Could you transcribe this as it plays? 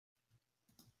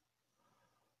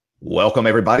Welcome,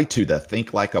 everybody, to the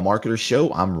Think Like a Marketer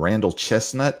show. I'm Randall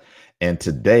Chestnut, and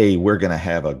today we're going to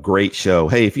have a great show.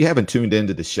 Hey, if you haven't tuned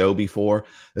into the show before,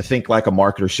 the Think Like a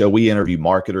Marketer show, we interview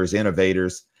marketers,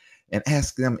 innovators, and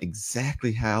ask them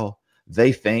exactly how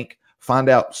they think, find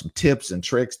out some tips and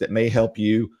tricks that may help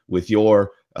you with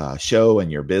your show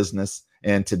and your business.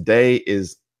 And today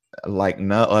is like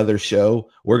no other show.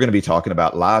 We're going to be talking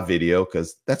about live video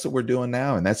because that's what we're doing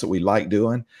now, and that's what we like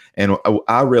doing. And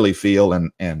I really feel,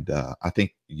 and I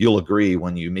think you'll agree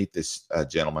when you meet this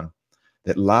gentleman,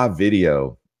 that live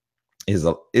video is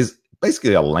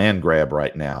basically a land grab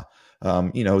right now.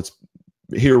 It's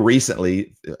here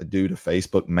recently due to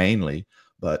Facebook mainly,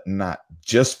 but not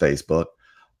just Facebook.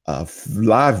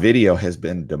 Live video has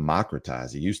been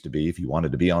democratized. It used to be if you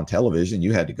wanted to be on television,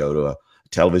 you had to go to a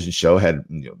television show, had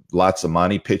lots of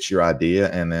money, pitch your idea,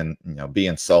 and then be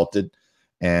insulted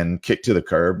and kicked to the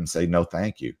curb and say no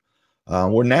thank you.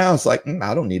 Where now it's like,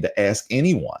 I don't need to ask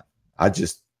anyone. I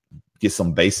just get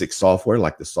some basic software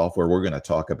like the software we're going to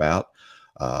talk about,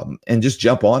 and just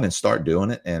jump on and start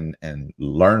doing it and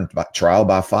learn by trial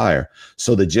by fire.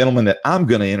 So the gentleman that I'm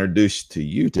going to introduce to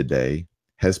you today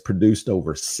has produced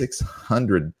over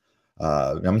 600.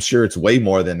 I'm sure it's way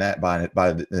more than that by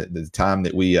the time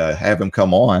that we have him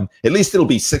come on. At least it'll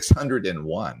be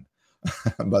 601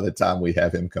 by the time we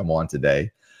have him come on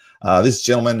today. This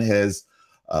gentleman has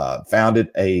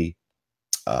founded an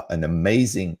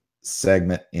amazing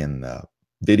segment in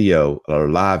video or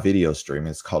live video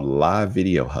streaming. It's called Live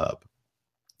Video Hub.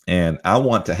 And I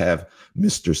want to have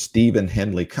Mr. Stephen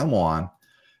Henley come on,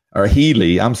 or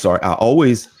Healy. I'm sorry. I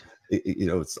always...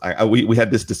 we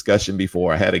had this discussion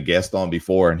before. I had a guest on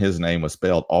before, and his name was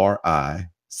spelled Richard,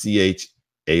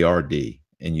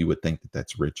 and you would think that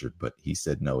that's Richard, but he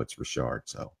said no, it's Richard.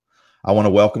 So I want to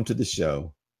welcome to the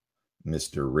show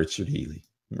Mr. Richard Healy.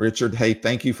 Richard, hey,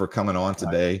 thank you for coming on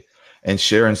today and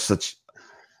sharing such,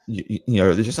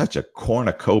 there's just such a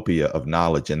cornucopia of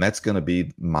knowledge, and that's going to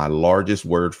be my largest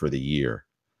word for the year.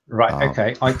 Right.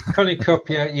 Okay.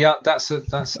 Cornucopia. Yeah, that's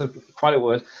quite a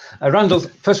word. Randall,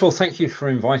 first of all, thank you for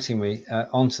inviting me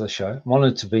onto the show. I'm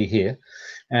honored to be here,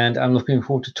 and I'm looking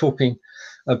forward to talking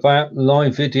about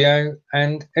live video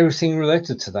and everything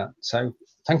related to that. So,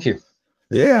 thank you.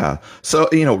 Yeah. So,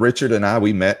 Richard and I,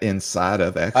 we met inside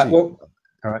of actually. All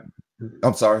right.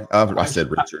 I'm sorry. I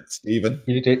said Richard. Stephen.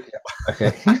 You did. Yeah.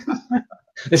 Okay.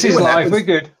 This is live. We're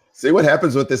good. See what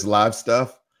happens with this live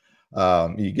stuff.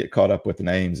 You get caught up with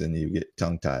names and you get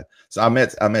tongue tied. So I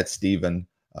met Stephen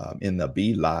in the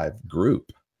Be Live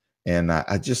group, and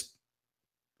I just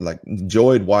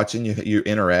enjoyed watching you. You're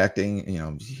interacting.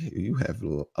 You have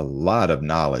a lot of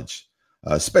knowledge,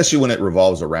 especially when it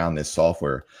revolves around this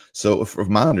software. So,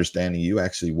 from my understanding, you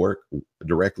actually work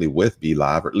directly with Be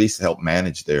Live, or at least help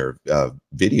manage their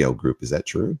video group. Is that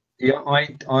true? Yeah,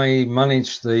 I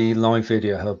manage the Live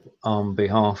Video Hub on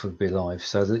behalf of Be Live.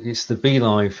 So it's the Be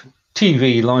Live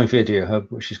TV Live Video Hub,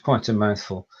 which is quite a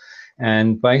mouthful.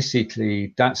 And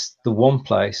basically, that's the one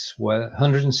place where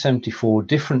 174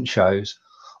 different shows,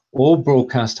 all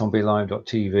broadcast on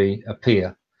BeLive.tv,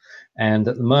 appear. And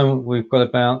at the moment, we've got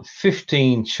about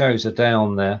 15 shows a day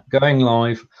on there, going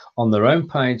live on their own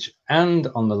page and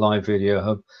on the Live Video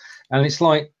Hub. And it's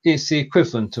the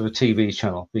equivalent of a TV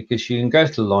channel, because you can go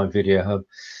to the Live Video Hub,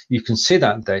 you can see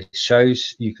that day's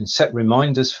shows, you can set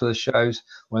reminders for the shows.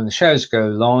 When the shows go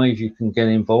live, you can get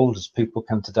involved, as people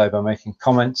can today, by making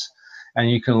comments, and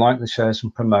you can like the shows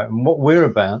and promote. And what we're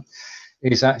about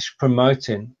is actually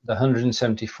promoting the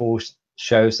 174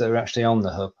 shows that are actually on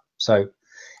the hub. So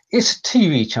it's a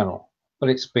TV channel, but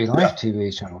it's Be Live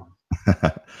TV channel.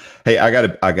 Hey, I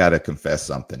gotta confess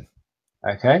something.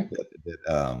 Okay.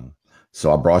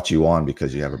 So I brought you on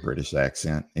because you have a British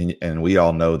accent, and we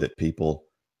all know that people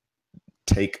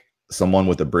take someone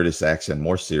with a British accent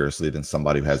more seriously than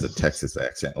somebody who has a Texas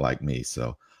accent like me.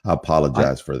 So I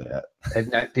apologize for that.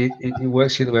 It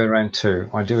works the other way around too,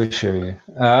 I do assure you.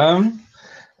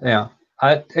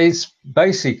 It's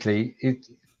basically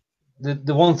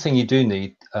the one thing you do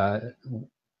need,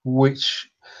 which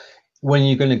when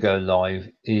you're going to go live,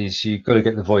 is you've got to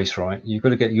get the voice right. You've got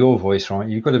to get your voice right.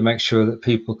 You've got to make sure that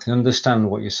people can understand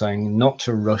what you're saying, not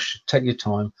to rush, take your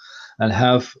time, and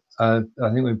have, I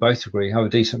think we both agree, have a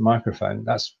decent microphone.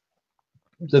 That's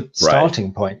the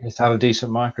starting point, is to have a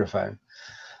decent microphone.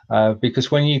 Because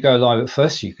when you go live, at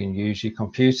first you can use your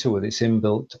computer with its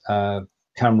inbuilt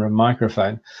camera and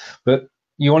microphone, but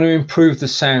you want to improve the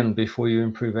sound before you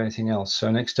improve anything else. So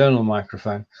an external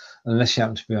microphone, unless you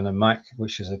happen to be on a Mac,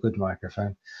 which is a good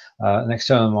microphone, an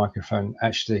external microphone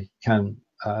actually can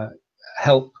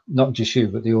help not just you,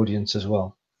 but the audience as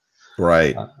well.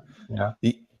 Right. Yeah.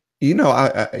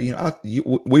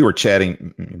 we were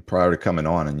chatting prior to coming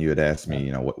on, and you had asked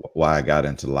me, why I got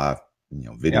into live,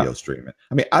 video streaming.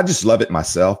 I mean, I just love it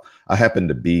myself. I happen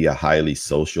to be a highly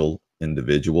social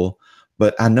individual,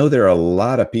 but I know there are a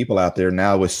lot of people out there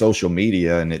now with social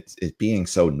media, and it's being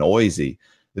so noisy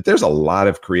that there's a lot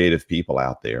of creative people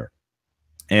out there.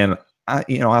 And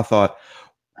I thought,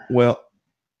 well,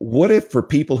 what if for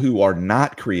people who are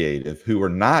not creative, who are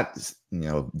not,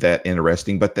 that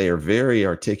interesting, but they are very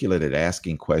articulate at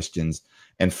asking questions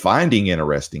and finding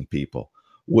interesting people,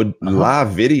 would live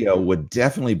video would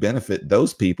definitely benefit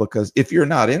those people? Because if you're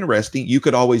not interesting, you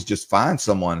could always just find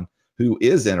someone who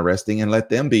is interesting and let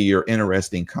them be your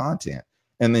interesting content.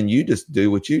 And then you just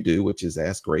do what you do, which is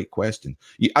ask great questions.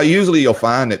 You'll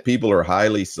find that people are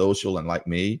highly social, and like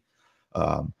me,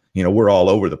 we're all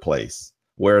over the place.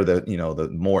 Where the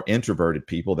more introverted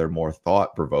people, they're more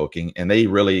thought provoking, and they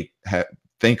really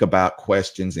think about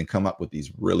questions and come up with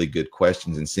these really good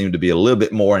questions, and seem to be a little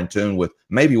bit more in tune with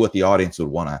maybe what the audience would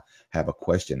want to have a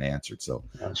question answered. So,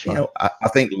 that's right. I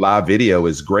think live video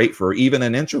is great for even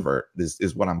an introvert,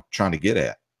 is what I'm trying to get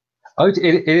at. Oh,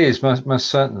 it is most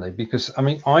certainly, because I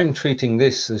mean, I'm treating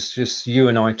this as just you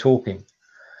and I talking,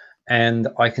 and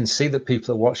I can see that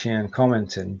people are watching and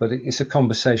commenting, but it's a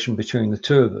conversation between the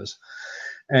two of us.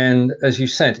 And as you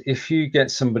said, if you get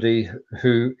somebody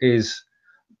who is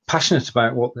passionate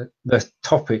about what the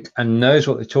topic and knows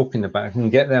what they're talking about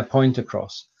and get their point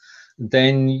across,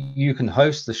 then you can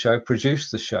host the show,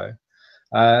 produce the show,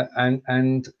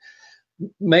 and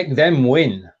make them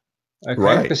win. Okay,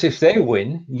 right. Because if they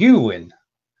win, you win.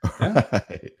 Yeah?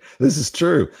 Right. This is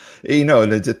true.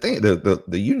 The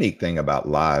unique thing about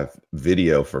live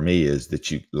video for me is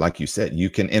that like you said, you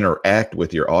can interact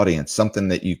with your audience, something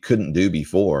that you couldn't do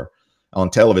before on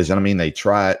television. I mean, they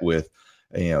try it with,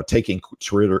 taking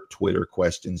Twitter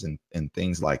questions and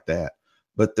things like that.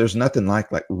 But there's nothing like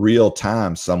real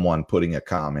time, someone putting a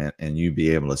comment and you be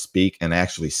able to speak and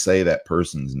actually say that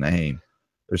person's name.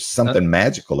 There's something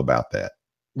magical about that.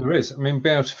 There is. I mean,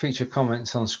 being able to feature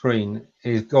comments on screen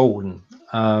is golden,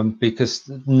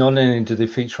 because not only do they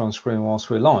feature on screen whilst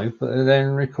we're live, but they're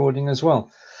then recording as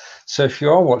well. So if you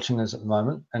are watching us at the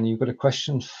moment and you've got a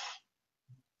question,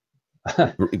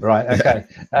 right? Okay.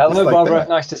 Hello, Barbara.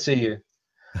 Nice to see you.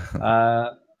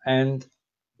 And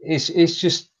it's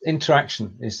just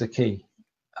interaction is the key.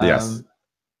 Yes.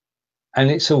 And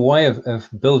it's a way of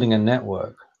building a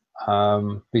network,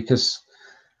 because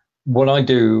what I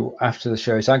do after the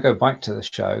show is I go back to the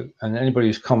show, and anybody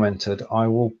who's commented, I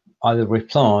will either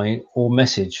reply or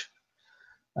message.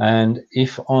 And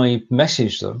if I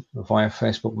message them via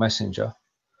Facebook Messenger,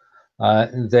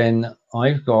 then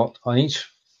I've got, on each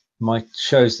my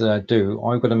shows that I do,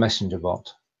 I've got a messenger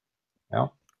bot. Yeah.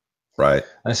 Right.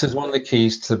 And this is one of the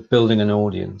keys to building an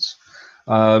audience.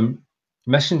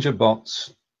 Messenger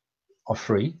bots are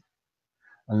free,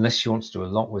 unless you want to do a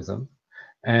lot with them.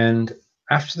 And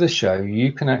after the show,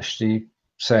 you can actually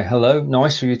say, hello,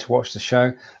 nice for you to watch the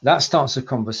show. That starts a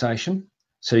conversation.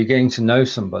 So you're getting to know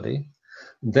somebody.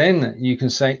 Then you can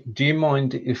say, do you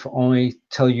mind if I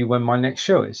tell you when my next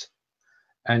show is?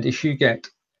 And if you get,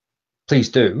 please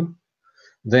do,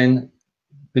 then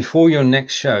before your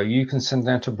next show, you can send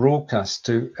out a broadcast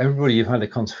to everybody you've had a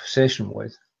conversation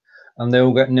with, and they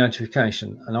will get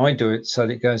notification. And I do it so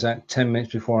that it goes out 10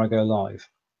 minutes before I go live.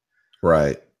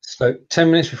 Right. So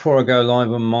 10 minutes before I go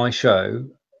live on my show,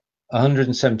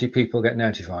 170 people get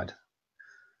notified.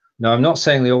 Now, I'm not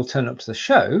saying they all turn up to the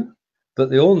show,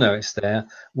 but they all know it's there.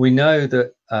 We know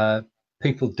that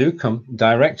people do come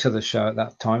direct to the show at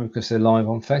that time because they're live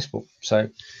on Facebook. So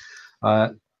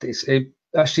it's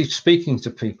actually speaking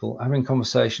to people, having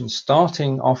conversations,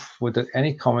 starting off with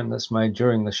any comment that's made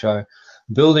during the show,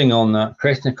 building on that,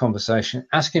 creating a conversation,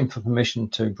 asking for permission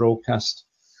to broadcast,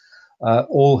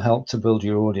 all help to build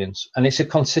your audience. And it's a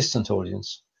consistent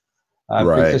audience.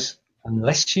 Right. Because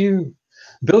unless you,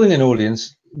 building an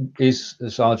audience is,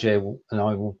 as RJ and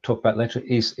I will talk about later,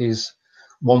 is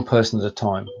one person at a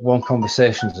time, one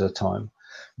conversation at a time.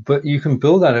 But you can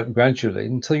build that up gradually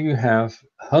until you have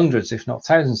hundreds, if not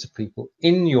thousands of people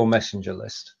in your messenger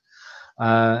list.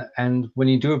 And when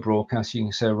you do a broadcast, you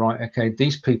can say, right, okay,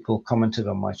 these people commented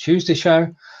on my Tuesday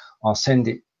show. I'll send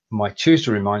my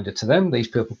Tuesday reminder to them. These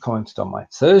people commented on my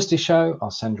Thursday show.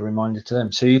 I'll send a reminder to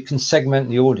them. So you can segment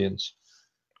the audience.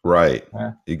 Right.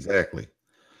 Exactly.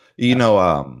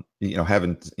 Having,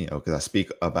 because I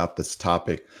speak about this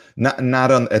topic, not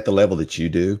at the level that you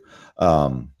do.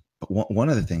 But one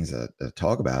of the things I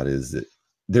talk about is that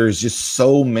there's just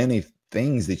so many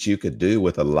things that you could do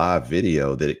with a live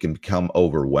video that it can become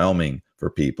overwhelming for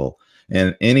people.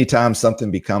 And anytime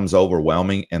something becomes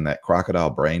overwhelming and that crocodile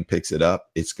brain picks it up,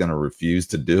 it's going to refuse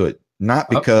to do it. Not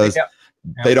because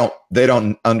they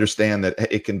don't understand that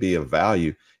it can be of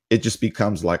value. It just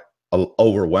becomes like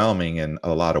overwhelming and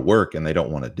a lot of work, and they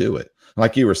don't want to do it.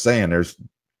 Like you were saying, there's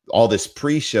all this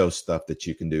pre-show stuff that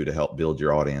you can do to help build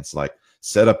your audience, like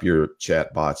set up your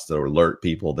chat bots to alert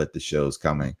people that the show's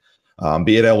coming.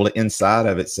 Be able to inside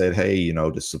of it said, hey, you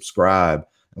know, to subscribe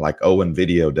like Owen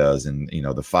Video does, and you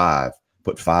know,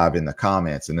 put 5 in the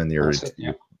comments, and then your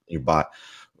bot.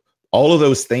 All of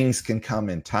those things can come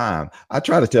in time. I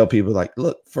try to tell people, like,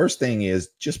 look, first thing is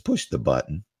just push the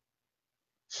button.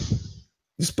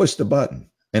 Just push the button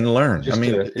and learn. I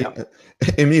mean,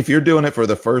 if you're doing it for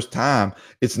the first time,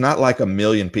 it's not like 1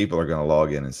 million people are going to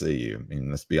log in and see you. I mean,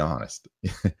 let's be honest.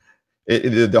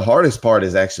 The hardest part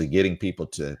is actually getting people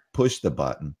to push the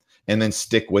button and then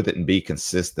stick with it and be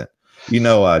consistent. You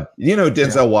know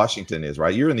Denzel Washington is,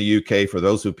 right? You're in the UK. For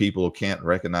those people who can't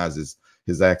recognize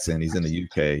his accent, he's in the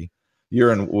UK.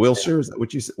 You're in Wiltshire. Is that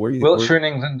what you said? Wiltshire in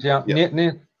England,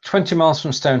 near 20 miles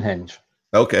from Stonehenge.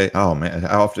 Okay. Oh man,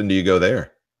 how often do you go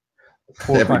there?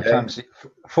 4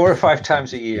 or 5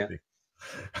 times a year.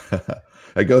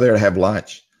 I go there to have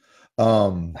lunch.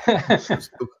 Just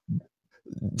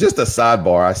a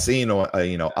sidebar. I seen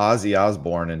Ozzy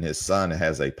Osbourne and his son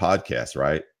has a podcast,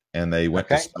 right? And they went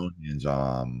to Stonehenge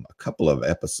a couple of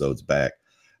episodes back.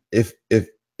 If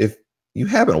you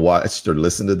haven't watched or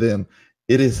listened to them,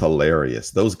 it is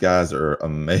hilarious. Those guys are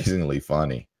amazingly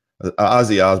funny.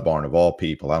 Ozzy Osbourne, of all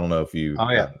people. I don't know if you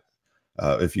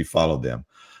if you followed them.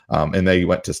 And they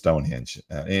went to Stonehenge,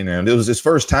 and it was his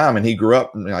first time, and he grew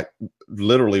up like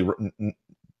literally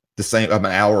the same, an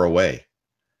hour away.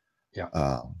 Yeah.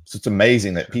 So it's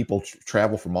amazing that people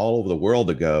travel from all over the world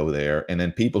to go there, and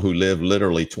then people who live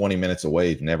literally 20 minutes away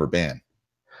have never been.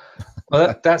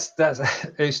 Well, that's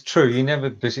it's true. You never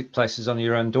visit places on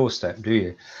your own doorstep, do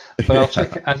you? But I'll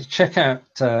check out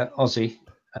Ozzy,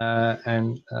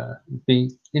 and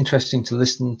be interesting to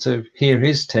listen to hear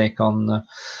his take on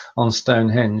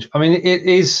Stonehenge. I mean, it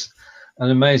is an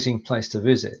amazing place to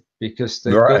visit because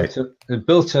they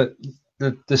built it.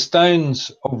 The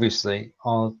stones obviously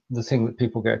are the thing that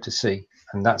people go to see,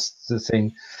 and that's the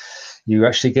thing. You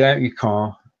actually get out your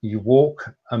car, you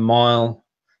walk a mile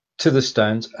to the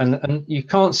stones, and you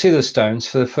can't see the stones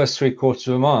for the first 3/4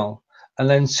 of a mile, and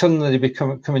then suddenly they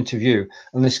come into view,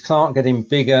 and they start getting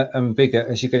bigger and bigger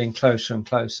as you're getting closer and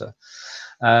closer.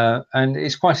 And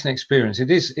it's quite an experience. It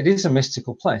is a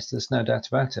mystical place. There's no doubt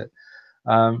about it.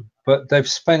 But they've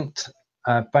spent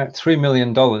about $3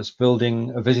 million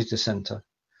building a visitor center,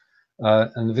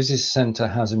 and the visitor center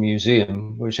has a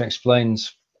museum which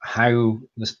explains how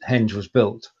the henge was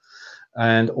built,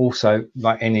 and also,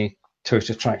 like any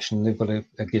tourist attraction, they've got a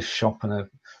gift shop and a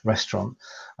restaurant.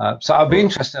 So I'll be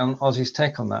interested on Ozzy's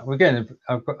take on that. Again,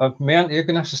 you're going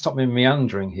to have to stop me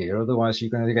meandering here, otherwise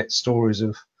you're going to get stories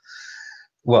of.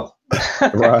 Well,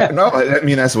 right. No, I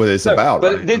mean that's what it's about.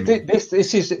 But right?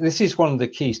 this is one of the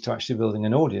keys to actually building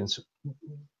an audience,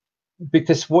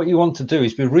 because what you want to do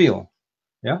is be real,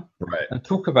 right, and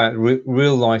talk about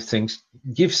real life things.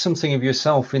 Give something of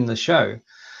yourself in the show,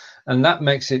 and that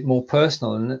makes it more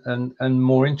personal and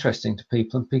more interesting to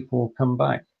people, and people will come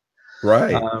back.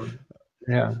 Right.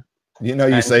 You know,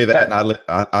 you say that, and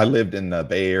I lived in the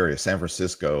Bay Area, San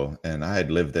Francisco, and I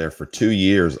had lived there for 2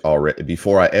 years already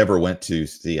before I ever went to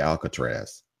see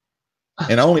Alcatraz.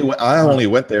 And I only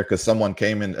went there because someone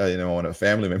came in, when a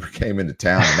family member came into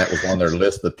town, and that was on their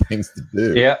list of things to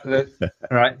do. Yeah,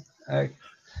 right.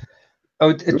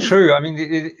 True. I mean,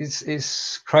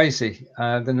 it's crazy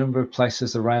the number of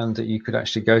places around that you could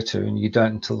actually go to, and you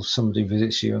don't until somebody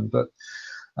visits you. But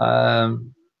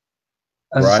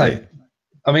as I say,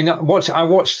 I mean, I watched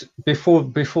before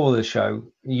the show.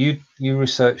 You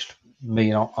researched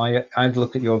me, and I'd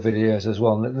look at your videos as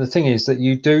well. And the thing is that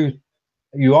you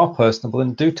are personable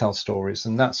and do tell stories,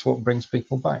 and that's what brings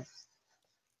people back.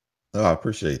 Oh, I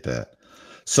appreciate that.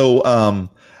 So, I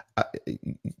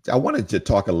wanted to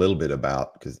talk a little bit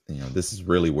about, because this is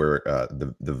really where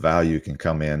the value can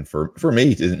come in for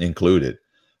me included,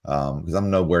 because I'm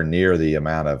nowhere near the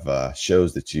amount of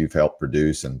shows that you've helped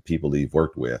produce and people that you've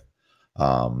worked with.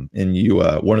 And you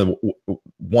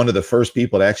one of the first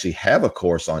people to actually have a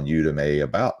course on Udemy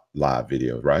about live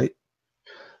video, right?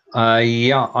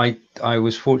 I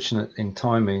was fortunate in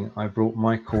timing. I brought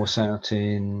my course out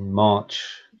in March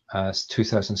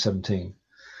 2017,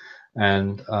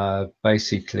 and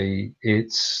basically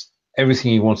it's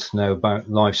everything you want to know about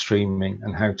live streaming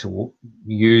and how to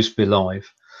use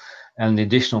BeLive, and the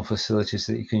additional facilities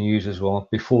that you can use as well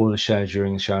before the show,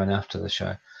 during the show, and after the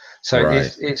show. So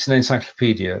Right. it's an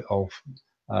encyclopedia of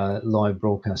live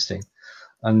broadcasting.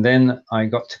 And then I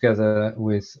got together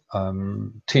with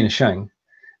Tina Shang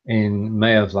in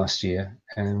May of last year,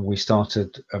 and we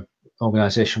started an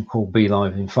organization called Be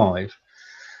Live in 5.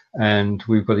 And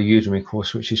we've got a Udemy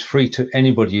course which is free to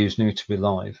anybody who's new to Be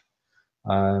Live.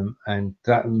 And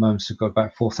that at the moment has got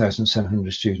about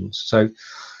 4,700 students. So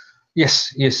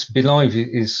yes, Be Live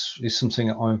is something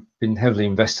that I've been heavily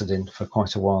invested in for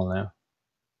quite a while now.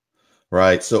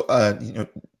 Right. So,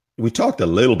 we talked a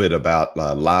little bit about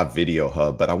Live Video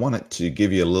Hub, but I wanted to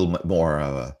give you a little bit more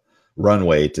of a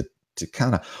runway to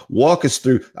kind of walk us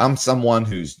through. I'm someone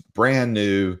who's brand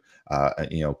new,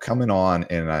 coming on,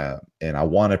 and I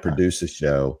want to produce a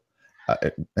show.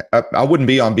 I wouldn't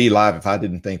be on Be Live if I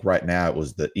didn't think right now it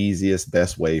was the easiest,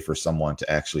 best way for someone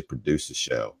to actually produce a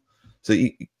show. So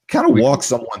you kind of walk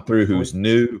someone through who's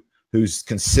new, who's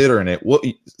considering it. What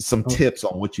some tips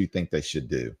on what you think they should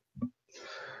do?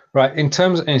 Right. In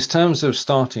terms of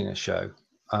starting a show,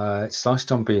 it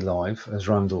started on Be Live, as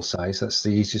Randall says. That's the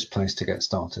easiest place to get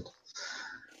started.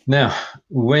 Now,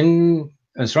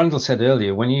 as Randall said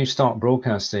earlier, when you start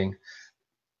broadcasting,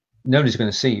 nobody's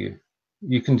going to see you.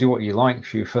 You can do what you like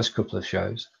for your first couple of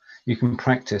shows. You can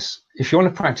practice. If you want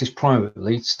to practice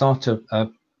privately, start a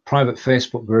private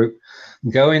Facebook group,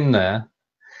 go in there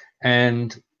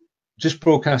and just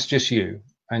broadcast just you,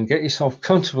 and get yourself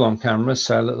comfortable on camera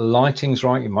so that the lighting's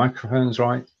right, your microphone's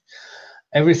right.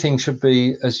 Everything should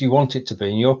be as you want it to be,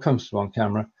 and you're comfortable on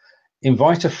camera.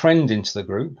 Invite a friend into the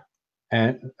group,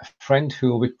 and a friend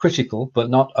who will be critical, but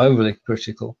not overly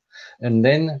critical, and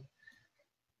then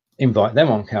invite them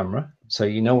on camera so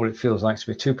you know what it feels like to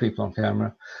be two people on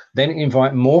camera. Then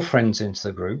invite more friends into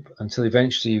the group until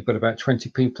eventually you've got about 20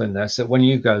 people in there, so that when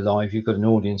you go live, you've got an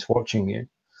audience watching you.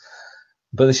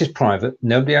 But this is private.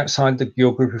 Nobody outside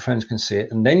your group of friends can see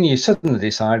it. And then you suddenly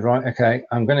decide, right, okay,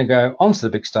 I'm going to go onto the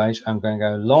big stage. I'm going to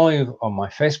go live on my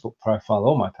Facebook profile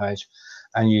or my page.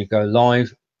 And you go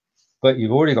live, but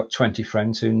you've already got 20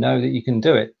 friends who know that you can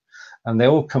do it. And they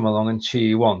all come along and cheer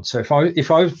you on. So if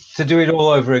I was to do it all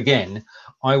over again,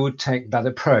 I would take that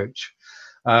approach.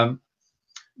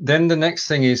 Then the next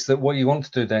thing is that what you want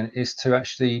to do then is to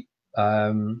actually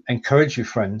encourage your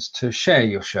friends to share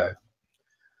your show.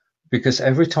 Because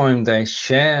every time they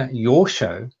share your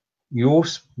show, you're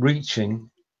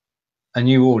reaching a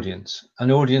new audience,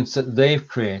 an audience that they've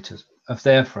created of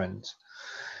their friends.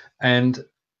 And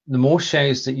the more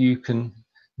shares that you can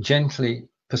gently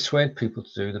persuade people to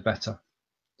do, the better.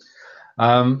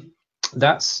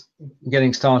 That's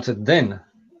getting started then.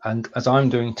 And as I'm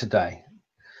doing today,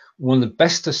 one of the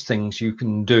bestest things you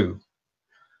can do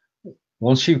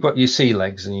once you've got your sea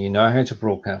legs and you know how to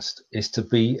broadcast is to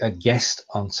be a guest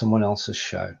on someone else's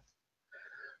show.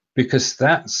 Because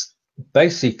that's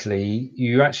basically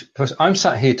because I'm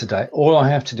sat here today, all I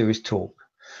have to do is talk.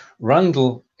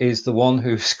 Randall is the one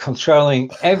who's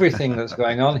controlling everything that's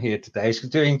going on here today. He's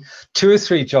doing 2 or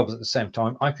 3 jobs at the same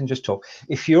time. I can just talk.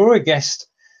 If you're a guest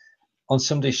on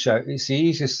somebody's show, it's the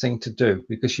easiest thing to do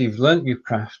because you've learnt your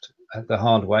craft the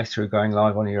hard way through going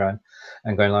live on your own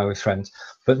and going live with friends.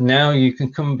 But now you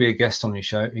can come and be a guest on your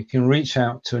show. You can reach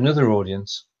out to another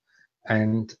audience,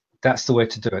 and that's the way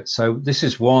to do it. So this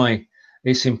is why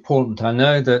it's important. I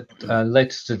know that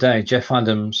later today, Jeff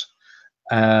Adams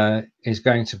is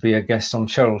going to be a guest on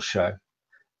Cheryl's show,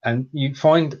 and you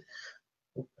find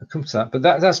come to that. But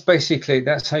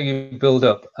that's how you build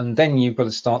up, and then you've got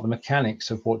to start the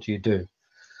mechanics of what do you do.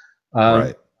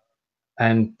 Right.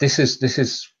 And this is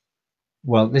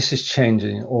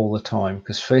changing all the time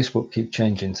because Facebook keep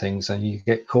changing things, and you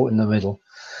get caught in the middle.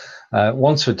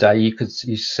 Once a day,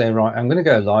 you say, right, I'm going to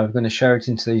go live. I'm going to share it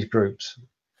into these groups,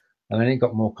 and then it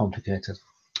got more complicated.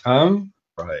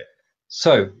 Right.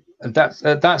 So at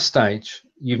that stage,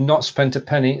 you've not spent a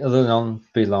penny other than on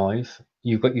Be Live.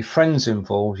 You've got your friends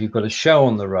involved. You've got a show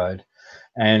on the road,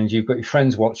 and you've got your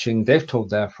friends watching. They've told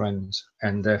their friends,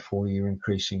 and therefore you're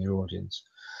increasing your audience.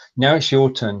 Now it's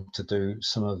your turn to do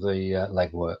some of the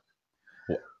legwork.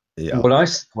 Yeah. What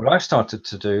I started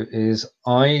to do is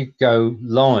I go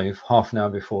live half an hour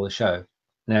before the show.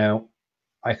 Now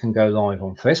I can go live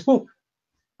on Facebook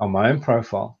on my own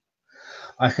profile.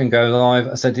 I can go live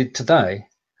as I did today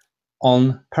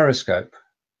on Periscope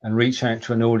and reach out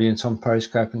to an audience on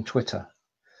Periscope and Twitter.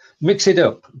 Mix it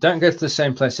up. Don't go to the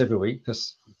same place every week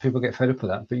because people get fed up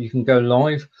with that. But you can go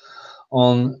live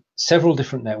on several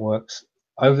different networks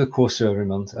over the course of every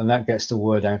month, and that gets the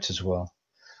word out as well.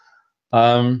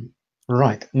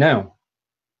 Right. Now,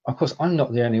 of course, I'm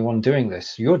not the only one doing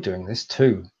this. You're doing this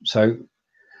too. So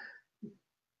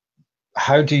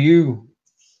how do you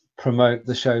promote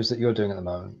the shows that you're doing at the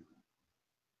moment?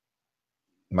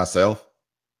 Myself?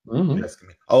 Hmm. Yes.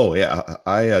 Oh yeah,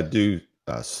 I do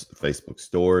Facebook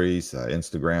stories,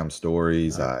 Instagram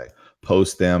stories. I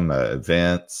post them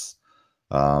events.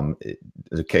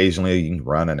 Occasionally, you can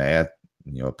run an ad,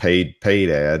 paid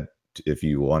ad if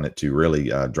you want it to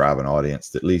really drive an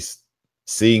audience, at least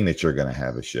seeing that you're going to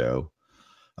have a show.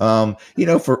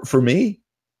 For me,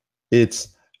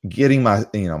 it's getting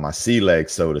my sea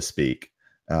legs, so to speak.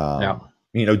 Yeah.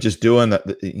 Just doing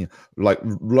like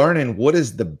learning what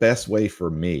is the best way for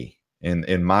me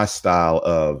in my style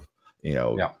of,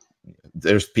 Yeah.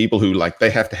 there's people who like they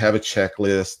have to have a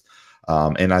checklist,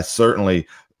 and I certainly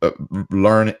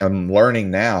I'm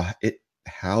learning now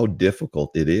how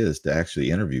difficult it is to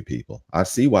actually interview people. I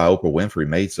see why Oprah Winfrey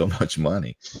made so much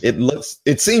money.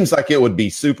 It seems like it would be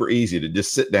super easy to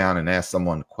just sit down and ask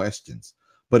someone questions,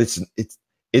 but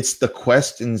it's the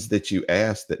questions that you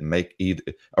ask that make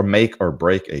or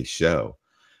break a show.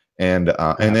 And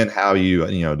then how you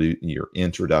do your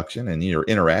introduction and your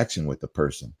interaction with the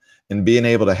person and being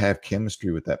able to have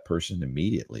chemistry with that person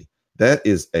immediately. That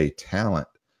is a talent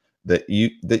that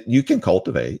you can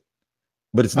cultivate,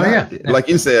 but it's not like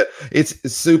you said,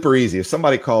 it's super easy. If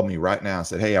somebody called me right now and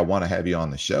said, "Hey, I want to have you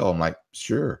on the show," I'm like,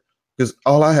 sure. Because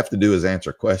all I have to do is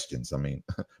answer questions. I mean,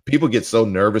 people get so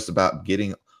nervous about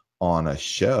getting on a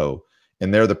show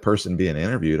and they're the person being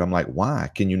interviewed. I'm like,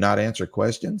 why? Can you not answer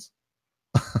questions?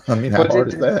 I mean, how hard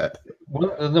is that?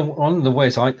 One of the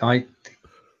ways I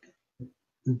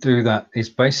do that is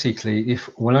basically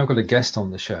when I've got a guest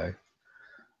on the show,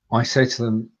 I say to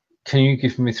them, can you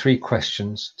give me 3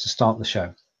 questions to start the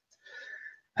show?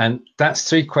 And that's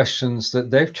 3 questions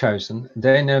that they've chosen,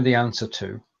 they know the answer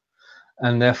to.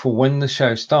 And therefore, when the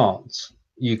show starts,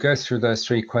 you go through those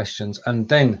 3 questions. And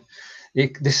then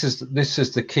this is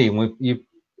the key.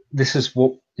 This is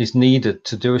what is needed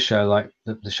to do a show like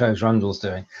the shows Randall's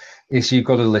doing, is you've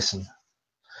got to listen.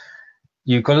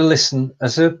 You've got to listen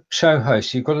as a show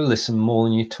host. You've got to listen more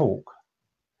than you talk,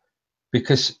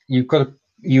 because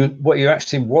what you're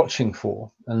actually watching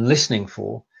for and listening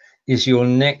for is your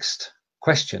next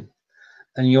question,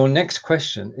 and your next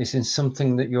question is in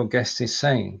something that your guest is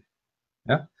saying.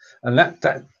 Yeah, and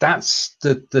that's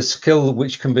the skill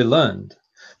which can be learned,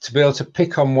 to be able to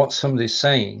pick on what somebody's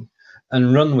saying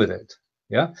and run with it.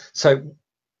 Yeah, so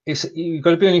you've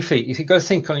got to be on your feet. If you've got to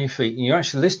think on your feet and you're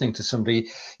actually listening to somebody,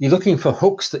 you're looking for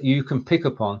hooks that you can pick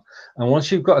up on. And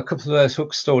once you've got a couple of those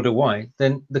hooks stored away,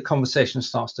 then the conversation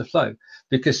starts to flow,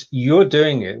 because you're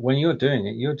doing it. When you're doing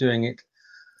it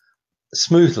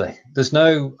smoothly.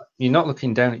 You're not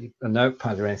looking down at a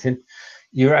notepad or anything.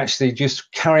 You're actually just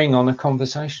carrying on a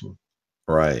conversation.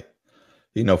 Right.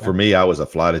 For me, I was a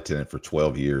flight attendant for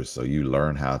 12 years. So you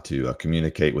learn how to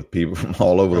communicate with people from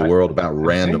all over the world about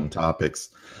random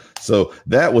topics. So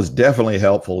that was definitely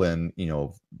helpful in,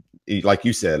 like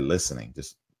you said, listening,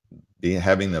 just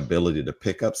having the ability to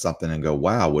pick up something and go,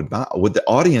 wow, would the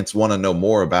audience want to know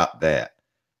more about that?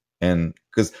 And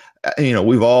because,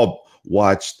 we've all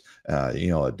watched,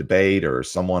 a debate or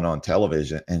someone on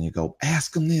television and you go,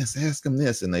 ask them this,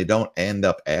 and they don't end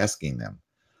up asking them.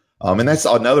 And that's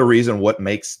another reason what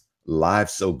makes live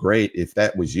so great. If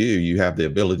that was you have the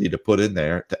ability to put in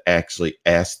there to actually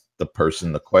ask the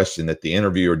person the question that the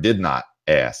interviewer did not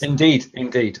ask. Indeed.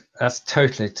 That's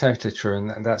totally true.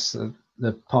 And that's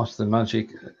the part of the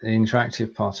magic, the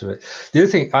interactive part of it. The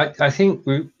other thing I think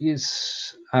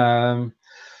is,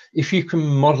 if you can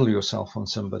model yourself on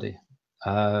somebody,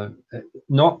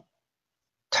 not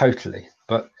totally,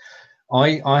 but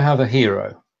I have a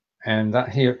hero, and that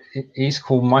hero, he's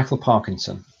called Michael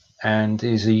Parkinson, and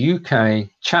he's a UK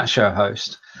chat show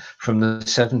host from the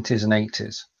 70s and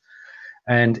 80s.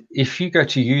 And if you go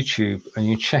to YouTube and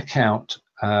you check out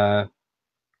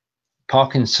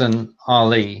Parkinson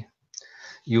Ali,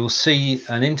 you'll see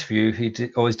an interview he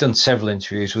did, or he's done several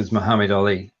interviews with Muhammad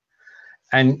Ali,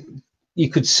 and you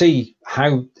could see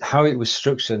how it was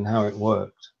structured and how it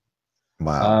worked.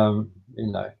 Wow.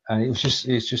 And it's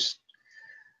just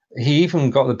he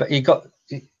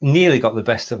nearly got the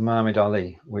best of Muhammad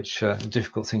Ali, which a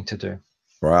difficult thing to do.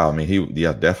 Wow. I mean,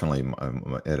 definitely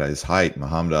at his height,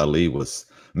 Muhammad Ali was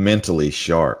mentally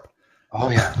sharp. Oh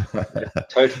yeah,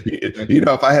 totally.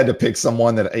 If I had to pick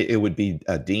someone, that it would be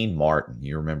Dean Martin.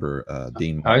 You remember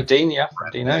Dean Martin? Oh, Dean, yeah.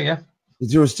 Dino, yeah.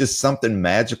 There was just something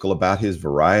magical about his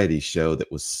variety show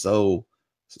that was so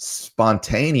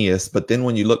spontaneous. But then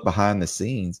when you look behind the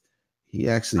scenes, he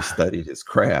actually studied his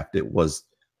craft. It was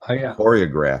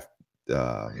choreographed.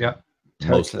 Totally.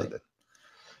 Most of it.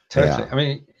 Totally. Yeah. I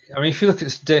mean, if you look at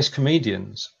today's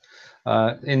comedians,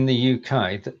 in the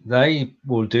UK, they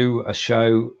will do a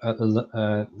show at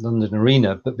the London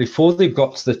Arena, but before they've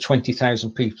got to the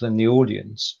 20,000 people in the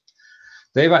audience,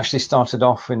 they've actually started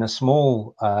off in a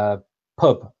small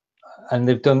pub, and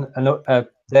they've done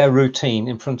their routine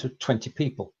in front of 20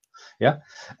 people. Yeah,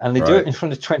 and they do it in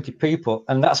front of 20 people,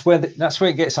 and that's where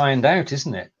it gets ironed out,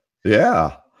 isn't it?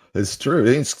 Yeah, it's true.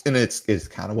 It's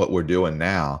kind of what we're doing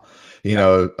now. You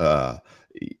know,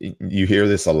 you hear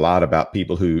this a lot about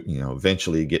people who, you know,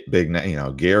 eventually get big. You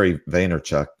know, Gary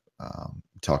Vaynerchuk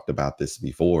talked about this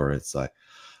before. It's like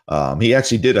he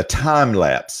actually did a time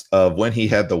lapse of when he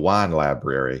had the wine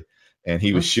library, and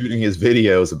he was shooting his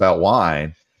videos about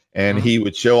wine, and he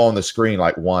would show on the screen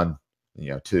like 1,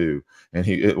 you know, 2, and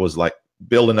it was like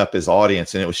building up his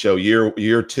audience, and it would show year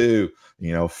 2,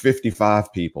 you know,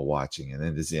 55 people watching, and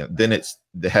then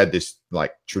they had this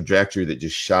like trajectory that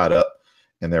just shot up,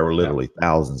 and there were literally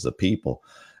thousands of people.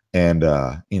 And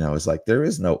you know, it's like there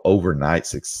is no overnight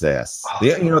success.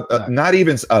 Not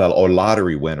even a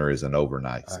lottery winner is an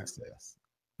overnight success.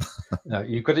 No,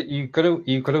 you've got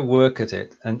to work at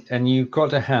it, and you've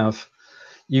got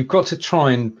to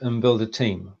try and build a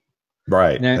team.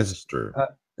 Right. Now, that's true.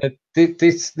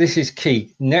 This is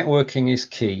key. Networking is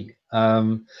key,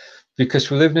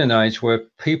 because we live in an age where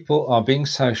people are being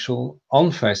social on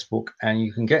Facebook, and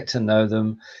you can get to know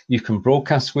them. You can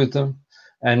broadcast with them,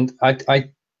 and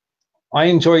I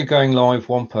enjoy going live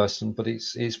one person, but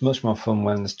it's much more fun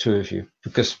when there's 2 of you,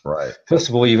 because first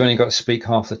of all, you've only got to speak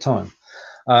half the time.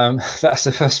 That's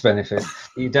the first benefit.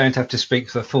 You don't have to speak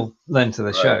for the full length of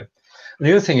the show. And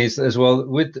the other thing is as well,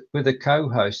 with a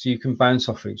co-host, you can bounce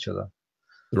off each other.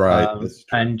 Right.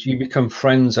 And you become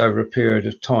friends over a period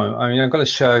of time. I mean, I've got a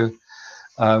show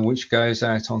which goes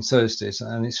out on Thursdays,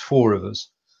 and it's 4 of us.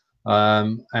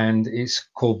 And it's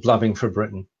called Blabbing for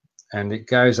Britain. And it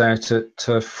goes out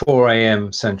at 4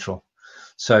 a.m. Central.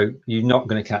 So you're not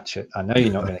going to catch it. I know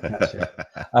you're not going to catch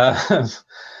it.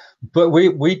 But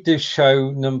we do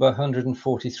show number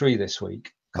 143 this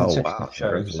week. Oh, wow.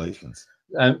 Congratulations.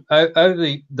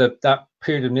 Over that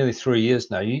period of nearly 3 years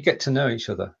now, you get to know each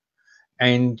other.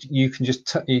 And you can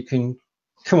just you can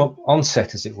come up on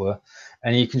set, as it were,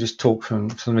 and you can just talk from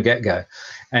the get-go.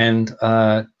 And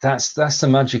that's the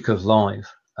magic of live,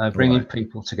 bringing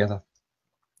people together.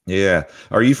 Yeah.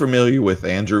 Are you familiar with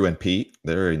Andrew and Pete?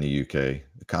 They're in the UK,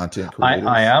 the content creators.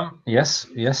 I am. Yes.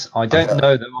 I don't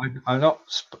know them. I'm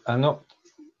not.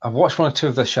 I've watched 1 or 2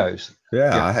 of their shows.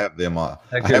 Yeah, I have them on.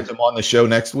 I have them on the show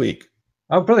next week.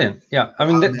 Oh, brilliant! Yeah, I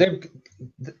mean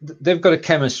they've got a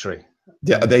chemistry.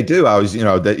 Yeah, they do. I was, you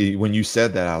know, when you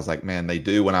said that, I was like, man, they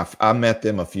do. When I met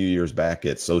them a few years back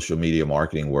at Social Media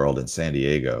Marketing World in San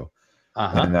Diego,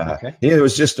 and it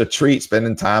was just a treat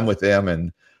spending time with them,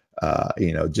 and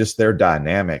you know, just their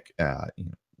dynamic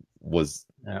was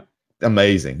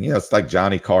amazing. You know, it's like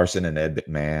Johnny Carson and Ed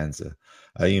McMahon's.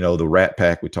 You know, the Rat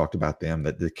Pack. We talked about them.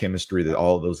 That the chemistry that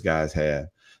all of those guys had.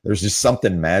 There's just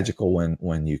something magical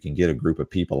when you can get a group of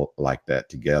people like that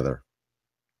together.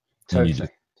 Totally.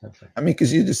 I mean,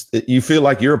 because you feel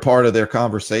like you're a part of their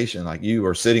conversation, like you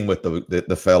are sitting with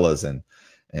the fellas and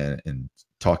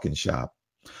talking shop.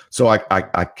 So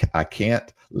I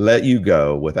can't let you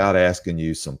go without asking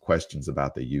you some questions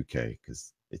about the UK,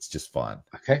 because it's just fun.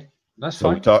 Okay, that's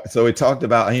fine. We talked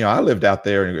about, you know, I lived out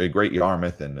there in Great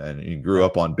Yarmouth, and you grew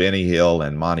up on Benny Hill,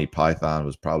 and Monty Python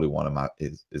was probably one of my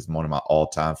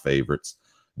all-time favorites.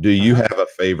 Do you have a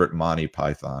favorite Monty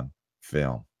Python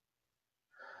film?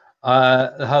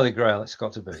 The Holy Grail. It's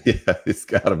got to be. Yeah, it's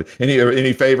got to be.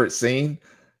 Any favorite scene?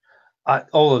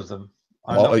 All of them.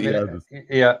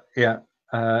 Yeah.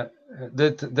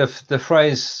 The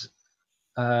phrase,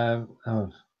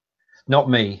 not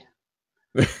me.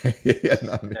 Yeah,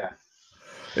 not me.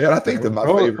 Yeah, I think that my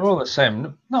favorite. They're all the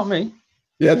same. Not me.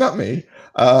 Yeah, not me.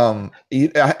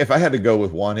 If I had to go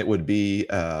with one, it would be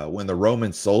when the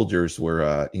Roman soldiers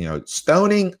were, you know,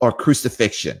 stoning or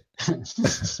crucifixion. Do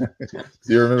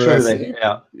you remember that scene?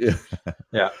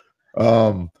 Yeah.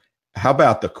 How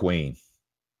about the Queen?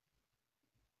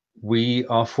 We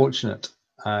are fortunate.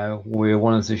 We're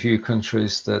one of the few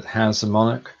countries that has a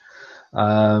monarch,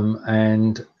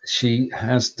 and she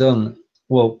has done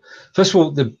well. First of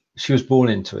all, she was born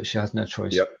into it. She had no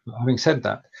choice. Yep. But having said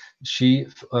that, she,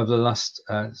 over the last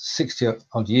 60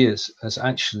 odd years, has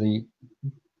actually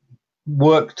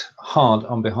worked hard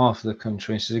on behalf of the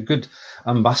country. She's a good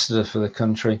ambassador for the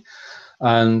country.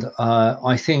 And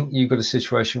I think you've got a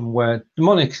situation where the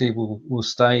monarchy will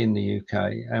stay in the UK,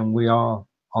 and we are,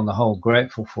 on the whole,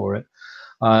 grateful for it.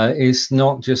 It's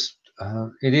not just,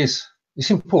 it's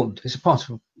important. It's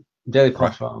a daily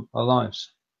part of our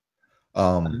lives.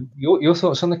 Your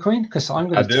thoughts on the Queen? Because I'm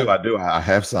going I to tell do, I you. do. I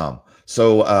have some.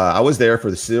 So I was there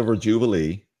for the Silver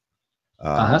Jubilee.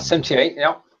 Um, 78.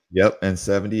 Yeah. Yep, in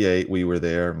 '78 we were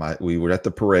there. We were at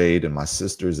the parade, and my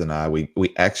sisters and I we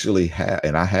actually had,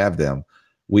 and I have them.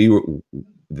 We were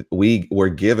we were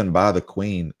given by the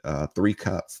Queen 3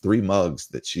 cups, 3 mugs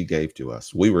that she gave to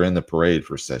us. We were in the parade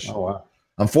procession. Oh wow.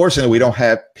 Unfortunately, we don't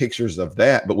have pictures of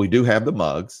that, but we do have the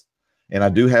mugs, and I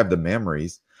do have the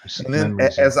memories. And then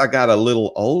Memories. Yeah. as I got a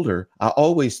little older, I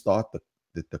always thought that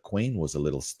the Queen was a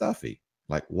little stuffy.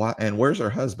 Like, why? And where's her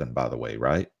husband, by the way,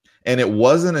 right? And it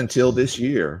wasn't until this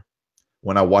year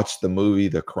when I watched the movie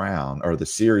The Crown, or the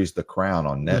series The Crown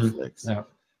on Netflix, Yeah.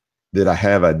 that I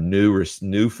have a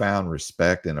newfound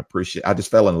respect and appreciate. I just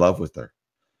fell in love with her.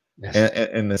 Yes.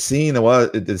 And the scene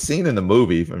in the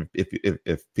movie.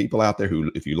 If people out there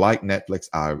if you like Netflix,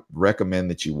 I recommend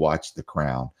that you watch The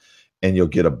Crown, and you'll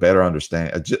get a better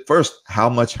understanding. First, how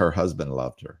much her husband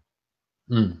loved her.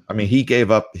 I mean, he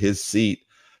gave up his seat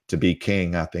to be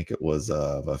king. I think it was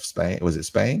of Spain. Was it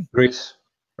Spain? Greece.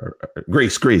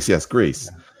 Greece. Yes, Greece.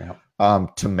 Yeah. Yeah.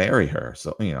 To marry her.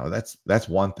 So that's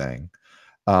one thing.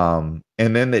 And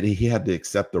then that he had to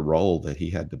accept the role that he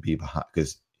had to be behind,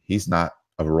 because he's not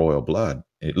of royal blood,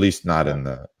 at least not in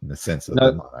the sense of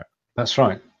the monarch. That's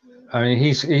right. I mean,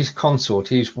 he's consort.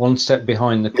 He's one step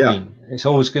behind the Queen. Yeah. It's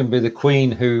always going to be the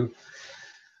Queen who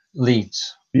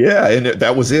leads. Yeah, and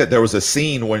that was it. There was a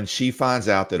scene when she finds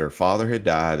out that her father had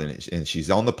died, and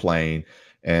she's on the plane,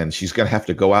 and she's going to have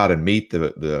to go out and meet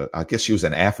the. I guess she was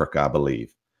in Africa, I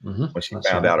believe, when she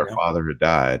found out her father had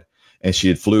died, and she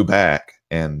had flew back,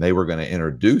 and they were going to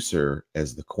introduce her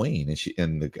as the Queen,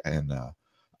 and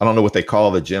I don't know what they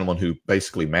call the gentleman who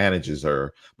basically manages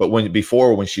her, but when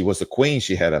she was the Queen,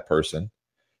 she had a person,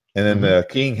 and then the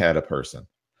King had a person.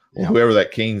 Well, whoever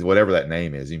that king, whatever that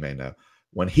name is, you may know.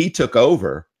 When he took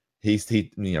over, he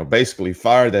basically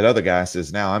fired that other guy and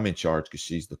says, now I'm in charge because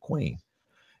she's the Queen.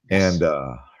 Yes.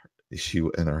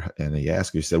 And he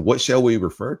asked her, he said, what shall we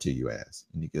refer to you as?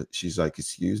 And she's like,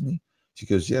 excuse me? She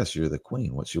goes, yes, you're the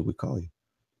Queen. What should we call you?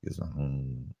 He goes,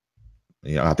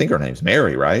 I think her name's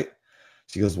Mary, right?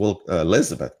 She goes, well,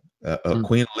 Elizabeth,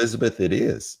 Queen Elizabeth it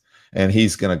is. And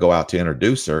he's going to go out to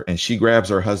introduce her. And she grabs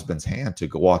her husband's hand to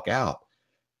go walk out.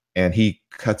 And he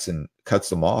cuts them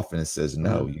off, and it says,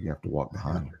 no, you have to walk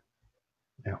behind her.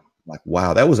 Yeah. Like,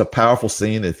 wow, that was a powerful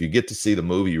scene. If you get to see the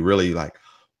movie, you really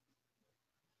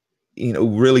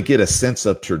really get a sense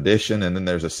of tradition. And then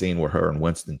there's a scene where her and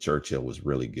Winston Churchill was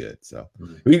really good. So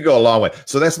we can go a long way.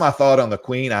 So that's my thought on the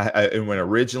Queen. And when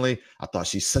originally I thought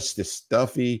she's such this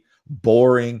stuffy,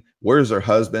 boring, where's her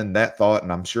husband? That thought.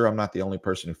 And I'm sure I'm not the only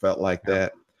person who felt like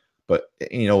that. But,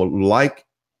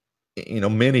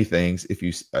 many things, if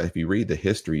you read the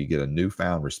history, you get a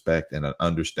newfound respect and an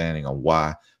understanding on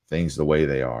why things the way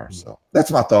they are. So that's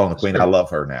my thought on the Queen. I love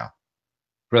her now.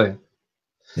 Brilliant.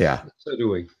 Yeah. So do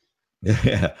we.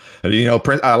 Yeah.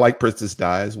 I like Princess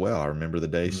Di as well. I remember the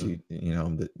day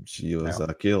that she was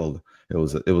killed. It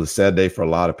was a sad day for a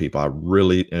lot of people. I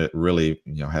really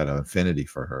had an affinity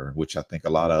for her, which I think a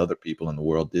lot of other people in the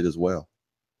world did as well.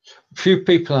 Few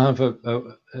people have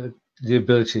the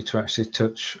ability to actually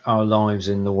touch our lives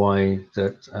in the way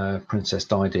that Princess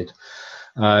Di did.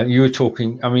 You were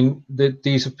talking, I mean,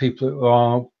 these are people who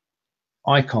are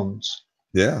icons.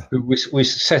 Yeah. Who we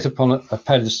set upon a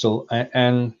pedestal,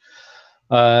 and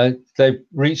they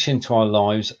reach into our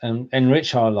lives and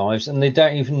enrich our lives, and they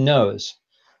don't even know us,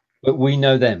 but we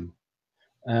know them.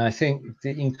 And I think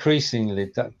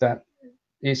increasingly that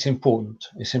it's important.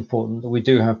 It's important that we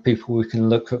do have people we can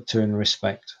look up to and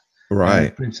respect.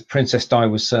 Right. And Princess Di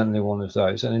was certainly one of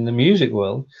those. And in the music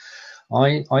world,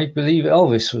 I believe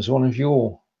Elvis was one of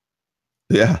your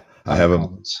I have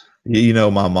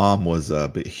my mom was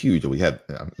huge. We had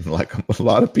like a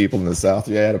lot of people in the South.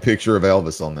 We had a picture of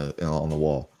Elvis on the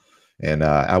wall, and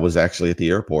I was actually at the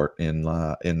airport in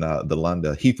the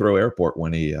London Heathrow Airport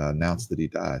when he announced that he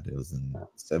died. It was in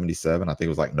 '77. I think it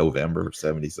was like November of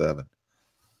 '77.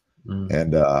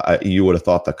 And you would have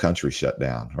thought the country shut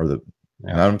down, or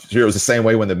and I'm sure it was the same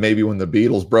way when the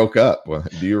Beatles brook up.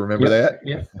 Do you remember that?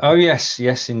 Yeah. Oh yes,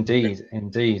 indeed.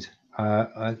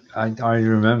 I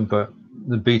remember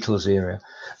the Beatles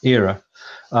era,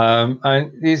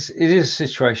 and it is a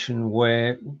situation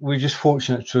where we're just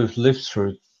fortunate to have lived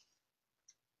through.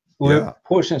 We're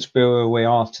fortunate to be where we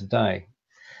are today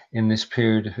in this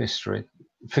period of history.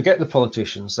 Forget the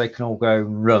politicians; they can all go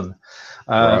and run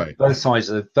both sides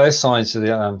of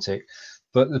the Atlantic.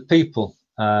 But the people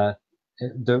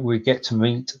that we get to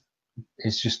meet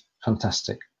is just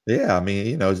fantastic. Yeah, I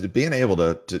mean, being able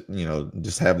to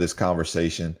just have this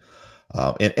conversation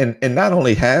And not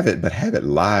only have it, but have it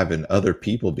live and other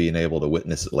people being able to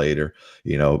witness it later.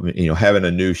 Having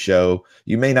a new show,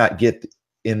 you may not get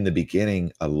in the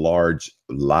beginning a large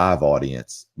live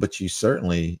audience, but you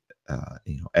certainly,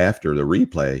 after the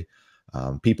replay,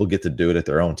 people get to do it at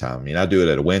their own time. I mean, I do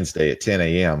it at a Wednesday at 10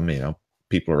 a.m.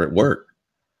 People are at work.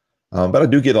 But I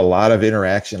do get a lot of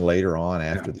interaction later on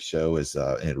after the show is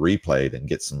replayed, and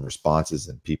get some responses,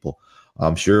 and people,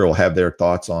 I'm sure, will have their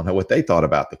thoughts on what they thought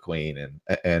about the Queen,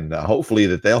 and hopefully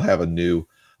that they'll have a new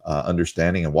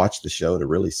understanding and watch the show to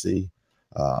really see,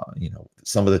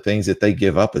 some of the things that they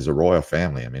give up as a royal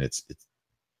family. I mean,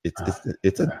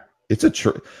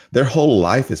 their whole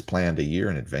life is planned a year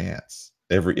in advance,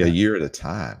 a year at a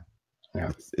time.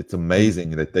 Yeah. It's amazing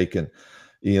that they can.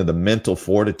 The mental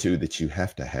fortitude that you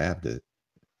have that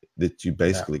you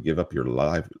basically give up your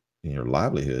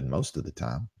livelihood most of the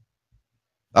time.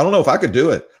 I don't know if I could do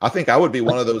it. I think I would be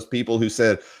one of those people who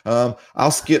said,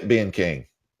 I'll skip being king.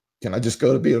 Can I just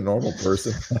go to be a normal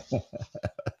person?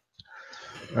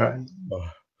 Right.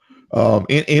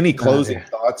 Any closing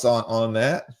thoughts on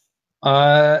that?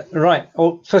 Right.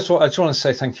 Well, first of all, I just want to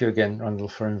say thank you again, Randall,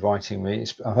 for inviting me.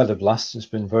 I've had a blast. It's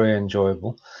been very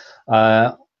enjoyable.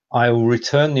 I will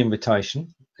return the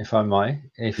invitation, if I may.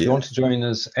 If you want to join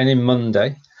us any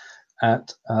Monday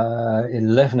at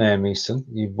 11 a.m. Eastern,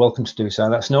 you're welcome to do so.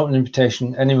 That's not an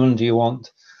invitation. Any Monday you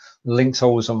want. The link's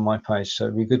always on my page, so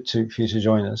it'd be good for you to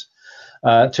join us.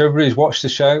 To everybody who's watched the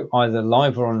show, either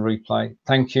live or on replay,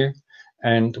 thank you.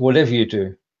 And whatever you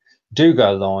do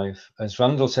go live. As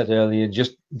Randall said earlier,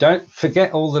 just don't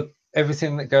forget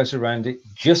everything that goes around it.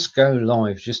 Just go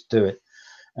live. Just do it.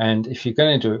 And if you're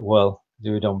going to do it well,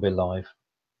 do it on Be Live.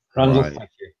 Randall, thank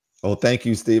you. Oh, thank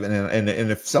you, Stephen. And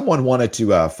if someone wanted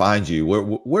to find you,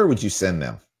 where would you send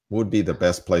them? What would be the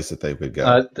best place that they would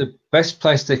go? The best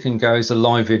place they can go is the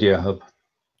Live Video Hub.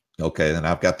 Okay, then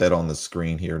I've got that on the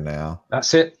screen here now.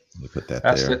 That's it. Let me put that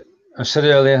That's there. It. I said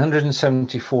earlier,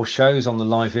 174 shows on the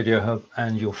Live Video Hub,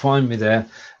 and you'll find me there,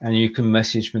 and you can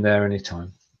message me there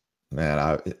anytime. Man,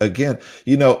 I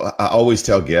always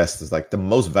tell guests, it's like the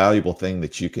most valuable thing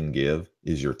that you can give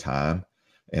is your time.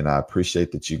 And I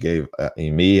appreciate that you gave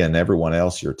me and everyone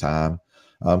else your time,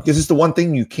 because it's the one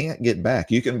thing you can't get back.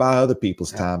 You can buy other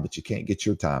people's time, but you can't get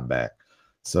your time back.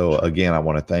 So again, I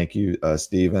want to thank you,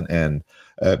 Stephen. And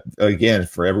again,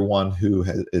 for everyone who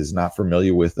is not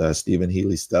familiar with Stephen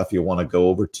Healy's stuff, you'll want to go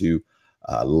over to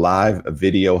Live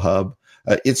Video Hub.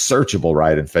 It's searchable,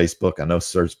 right, in Facebook. I know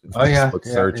Facebook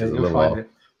search is a little off.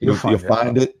 You'll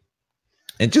find it.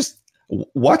 And just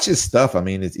watch his stuff. I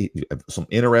mean, it's some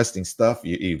interesting stuff.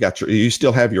 You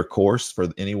still have your course for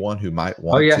anyone who might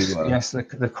want to. Yes,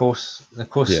 the course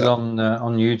is on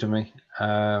Udemy.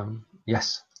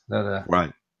 Yes, they're there.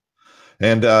 Right.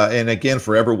 And again,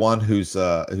 for everyone who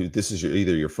this is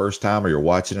either your first time or you're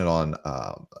watching it on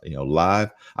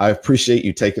live, I appreciate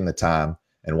you taking the time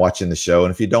and watching the show.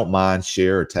 And if you don't mind,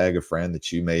 share or tag a friend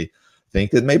that you may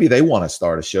think that maybe they want to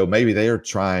start a show. Maybe they are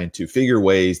trying to figure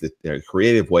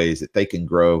creative ways that they can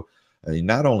grow,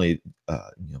 not only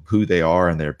who they are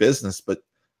in their business, but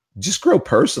just grow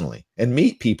personally and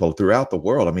meet people throughout the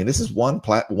world. I mean, this is one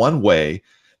way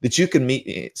that you can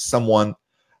meet someone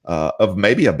of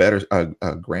maybe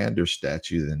a grander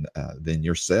stature than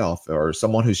yourself, or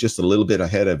someone who's just a little bit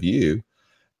ahead of you,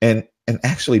 and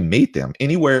actually meet them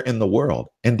anywhere in the world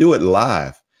and do it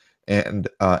live. And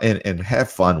have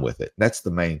fun with it. That's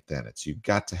the main thing. You've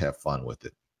got to have fun with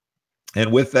it.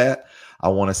 And with that, I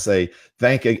want to say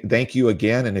thank you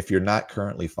again. And if you're not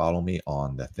currently following me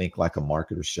on the Think Like a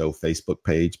Marketer Show Facebook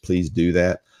page, please do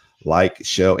that. Like,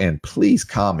 show, and please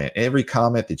comment. Every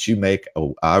comment that you make,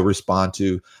 I respond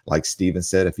to. Like Stephen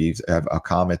said, if you have a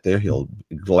comment there, he'll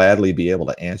gladly be able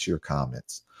to answer your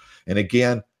comments. And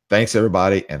again, thanks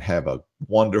everybody, and have a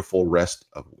wonderful rest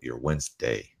of your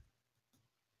Wednesday.